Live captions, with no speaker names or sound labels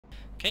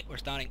Okay, we're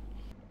starting.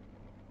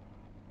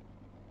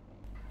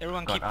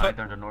 Everyone Got keep eyes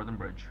on the northern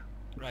bridge.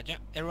 Roger.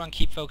 Everyone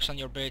keep focused on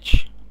your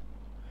bridge.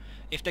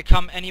 If they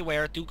come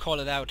anywhere, do call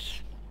it out.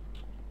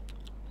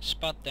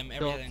 Spot them,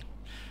 everything.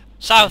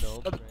 South!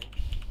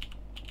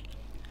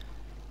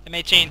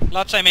 M18.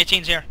 Lots of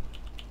M18s here.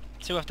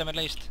 2 of them at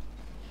least.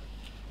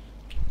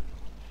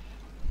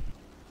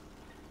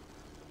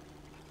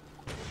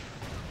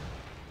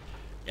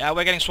 Yeah,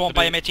 we're getting swamped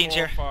by M18s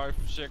here. 4,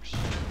 5, 6.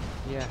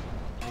 Yeah.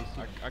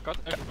 I got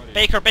everybody.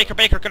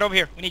 Baker, get over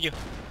here. We need you.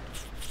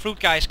 Fruit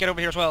guys, get over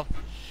here as well.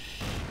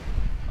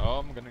 Oh,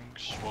 I'm getting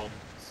swamped.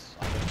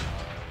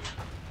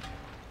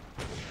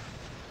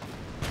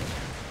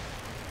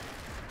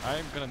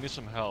 I'm gonna need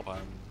some help.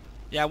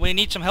 Yeah, we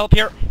need some help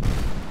here.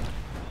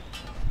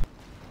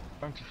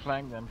 Going to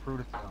flank them through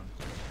the town.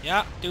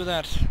 Yeah, do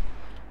that.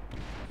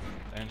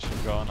 Engine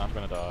gone, I'm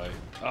gonna die.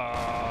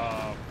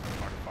 Ah,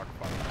 fuck.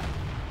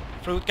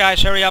 Fruit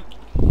guys, hurry up.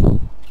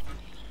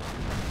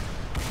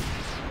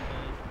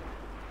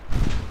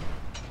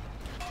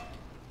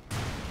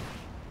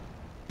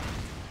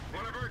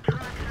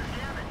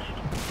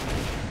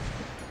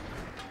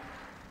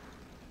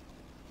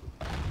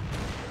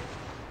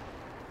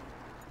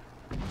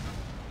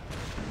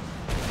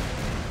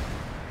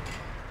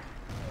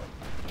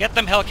 Get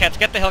them Hellcats,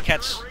 get the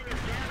Hellcats.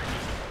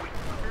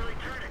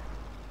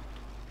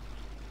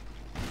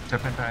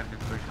 Serpentine,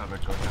 this bridge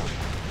covered, go down.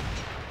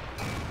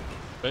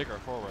 Baker,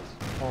 forward.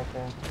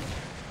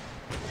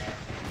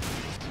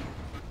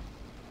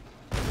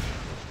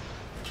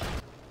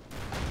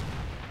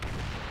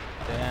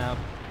 Damn.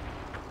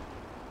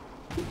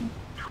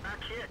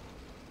 Track hit.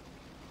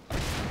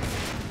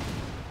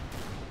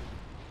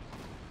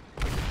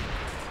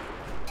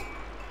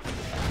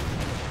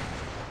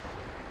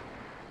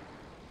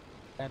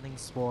 Standing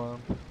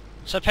swarm.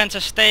 Serpenta,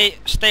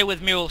 stay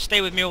with Mule, stay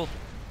with Mule.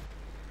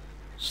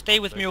 Stay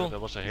with Baker, Mule. That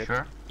was a hit.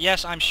 Sure?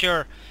 Yes, I'm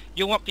sure.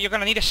 You're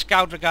gonna need a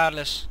scout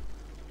regardless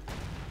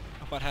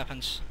of what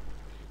happens.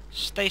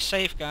 Stay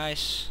safe,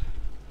 guys.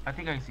 I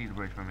think I can see the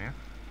bridge from here.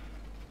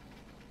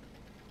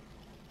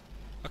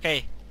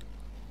 Okay.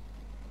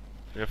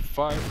 We have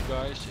 5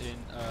 guys in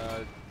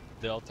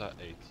Delta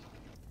 8.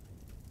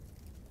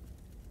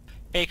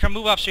 Baker,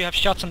 move up so you have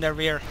shots on their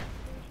rear.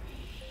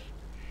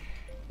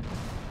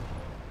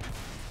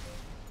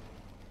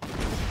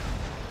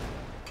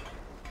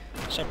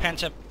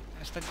 Serpenta,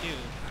 is that you?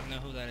 I don't know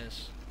who that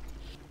is.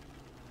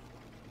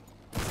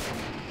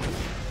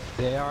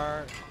 They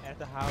are at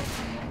the house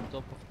on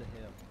top of the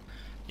hill.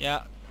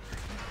 Yeah.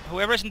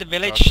 Whoever's in the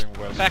village, Crossing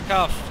west. back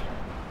off.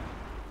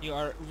 You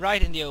are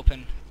right in the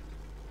open.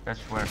 That's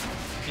where.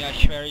 Yeah,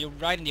 sure, you're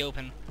right in the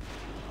open.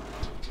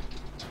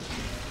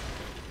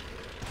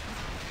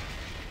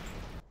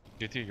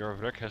 GT, your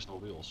wreck has no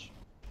wheels.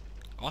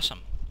 Awesome.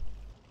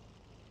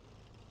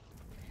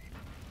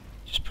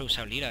 Just proves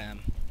how lead I am.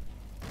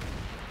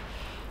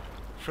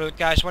 Fruit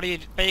guys, what are you,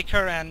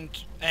 Baker and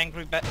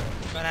Angry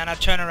Banana,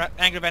 turn around,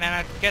 Angry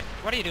Banana,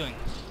 what are you doing?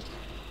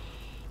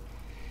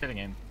 Getting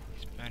in.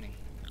 He's burning.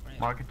 Great.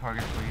 Market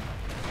target, please.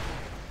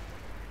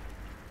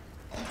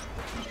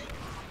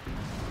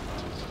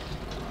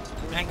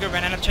 Angry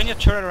Banana, turn your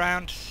turret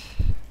around.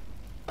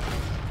 Or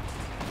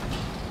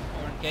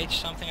engage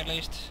something at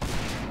least.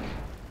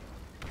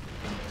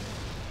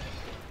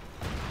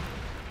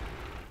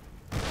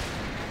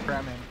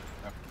 Cramming.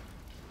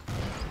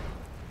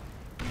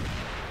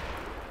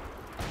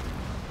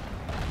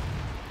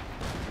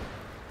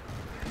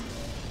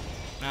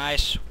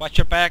 Nice, watch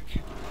your back.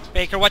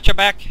 Baker, watch your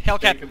back.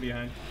 Hellcat. Baker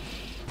behind.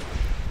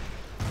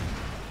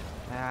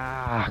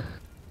 Ah.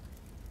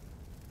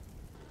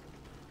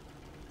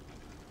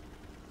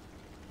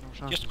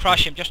 Just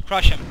crush him, just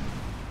crush him.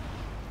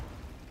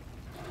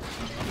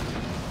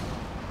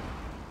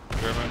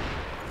 German.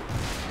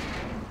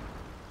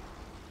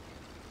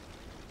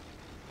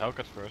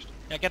 Hellcat first.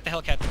 Yeah, get the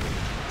Hellcat.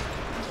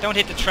 Don't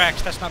hit the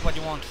tracks, that's not what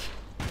you want.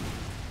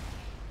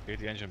 Hit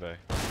the engine bay.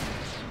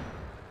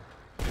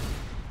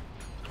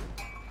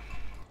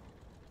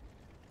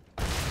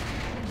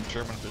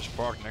 Sherman is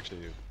parked next to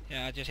you.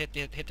 Yeah, just hit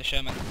the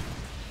Sherman.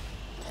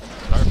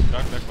 Dive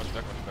backwards.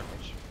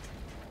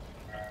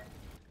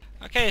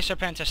 Okay,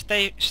 Serpenta,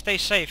 stay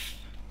safe.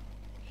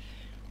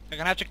 We're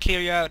gonna have to clear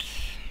you out.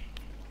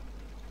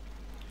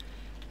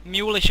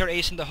 Mule is your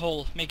ace in the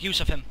hole. Make use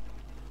of him.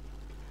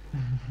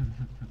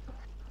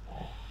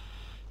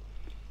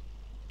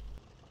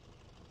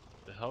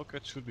 The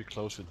Hellcat should be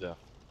close to death.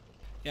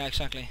 Yeah,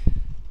 exactly.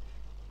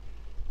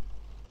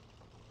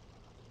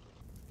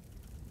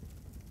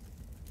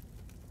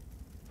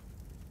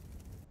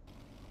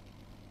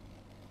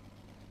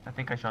 I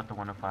think I shot the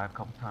 105 a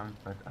couple times,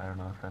 but I don't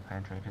know if that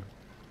penetrated.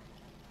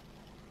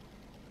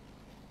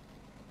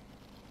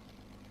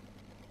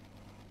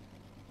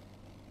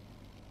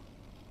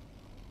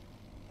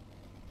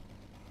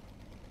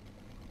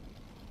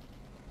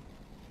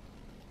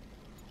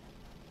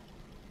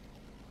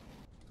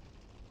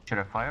 Should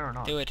I fire or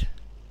not? Do it.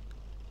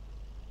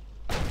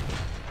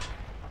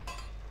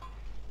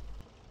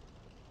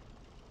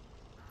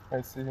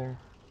 I see him.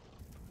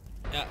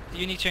 Yeah,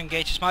 you need to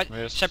engage as much.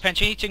 Yes.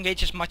 Serpent, you need to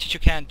engage as much as you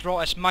can. Draw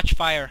as much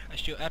fire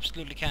as you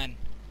absolutely can.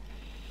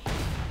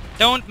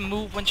 Don't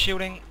move when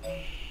shooting.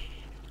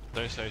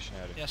 Stay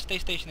stationary. Yeah, stay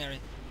stationary.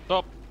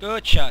 Stop.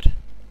 Good shot.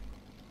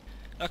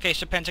 Okay,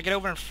 Serpenta, get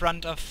over in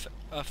front of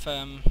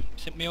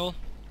Mule.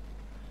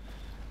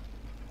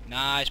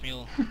 Nice,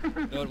 Mule.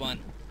 Good one.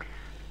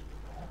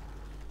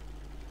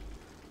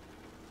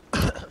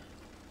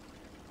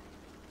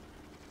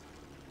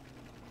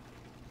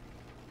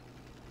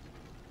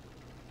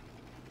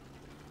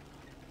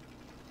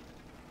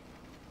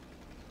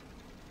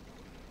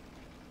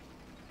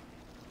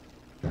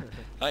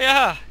 Oh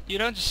yeah, you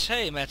don't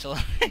say, Metal.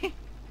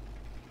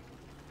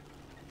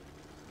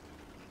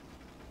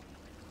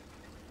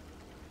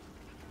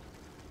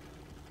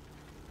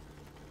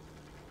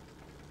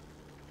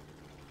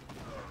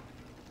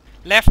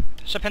 Left,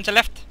 Serpenta,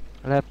 left.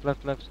 Left,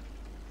 left, left.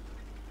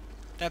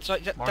 That's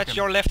Mark that's him.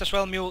 your left as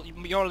well, Mule.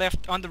 Your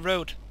left on the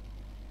road,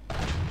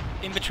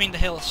 in between the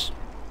hills.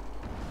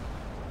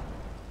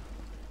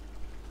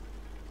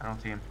 I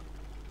don't see him.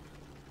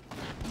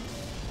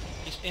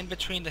 He's in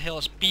between the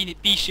hills. B0,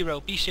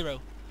 B0.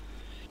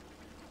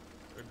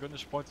 A gun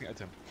is pointing at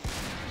him.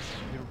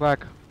 You're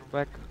back. You're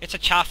back. It's a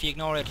chaffee.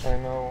 Ignore it. I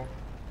know.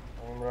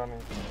 I'm running.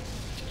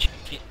 It's a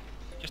chaffee.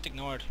 Just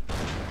ignore it.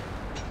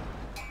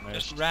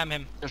 Just ram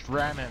him. Just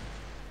ram him.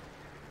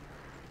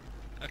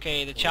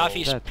 Okay, the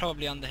chaffee is Dead.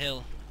 probably on the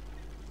hill.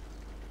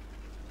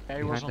 Yeah,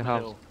 he was Behind on the the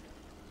house. hill.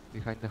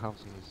 Behind the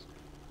house he is.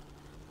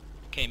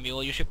 Okay,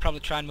 Mule, you should probably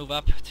try and move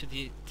up to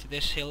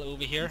this hill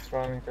over here. He's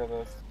running to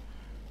this.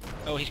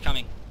 Oh, he's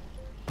coming.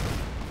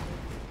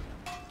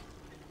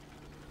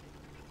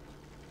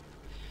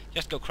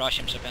 Just go crush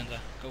him, Serpenta.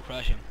 Go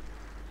crush him.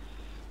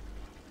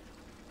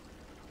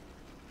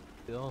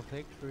 Still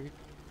victory.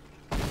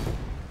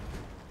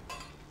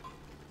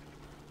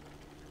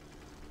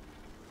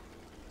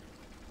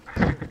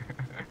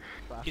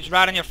 He's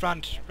right on your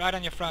front. Right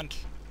on your front.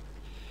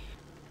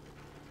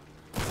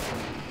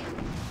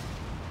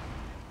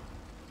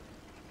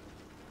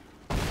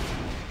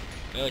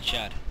 Good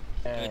shot.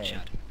 Good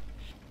shot.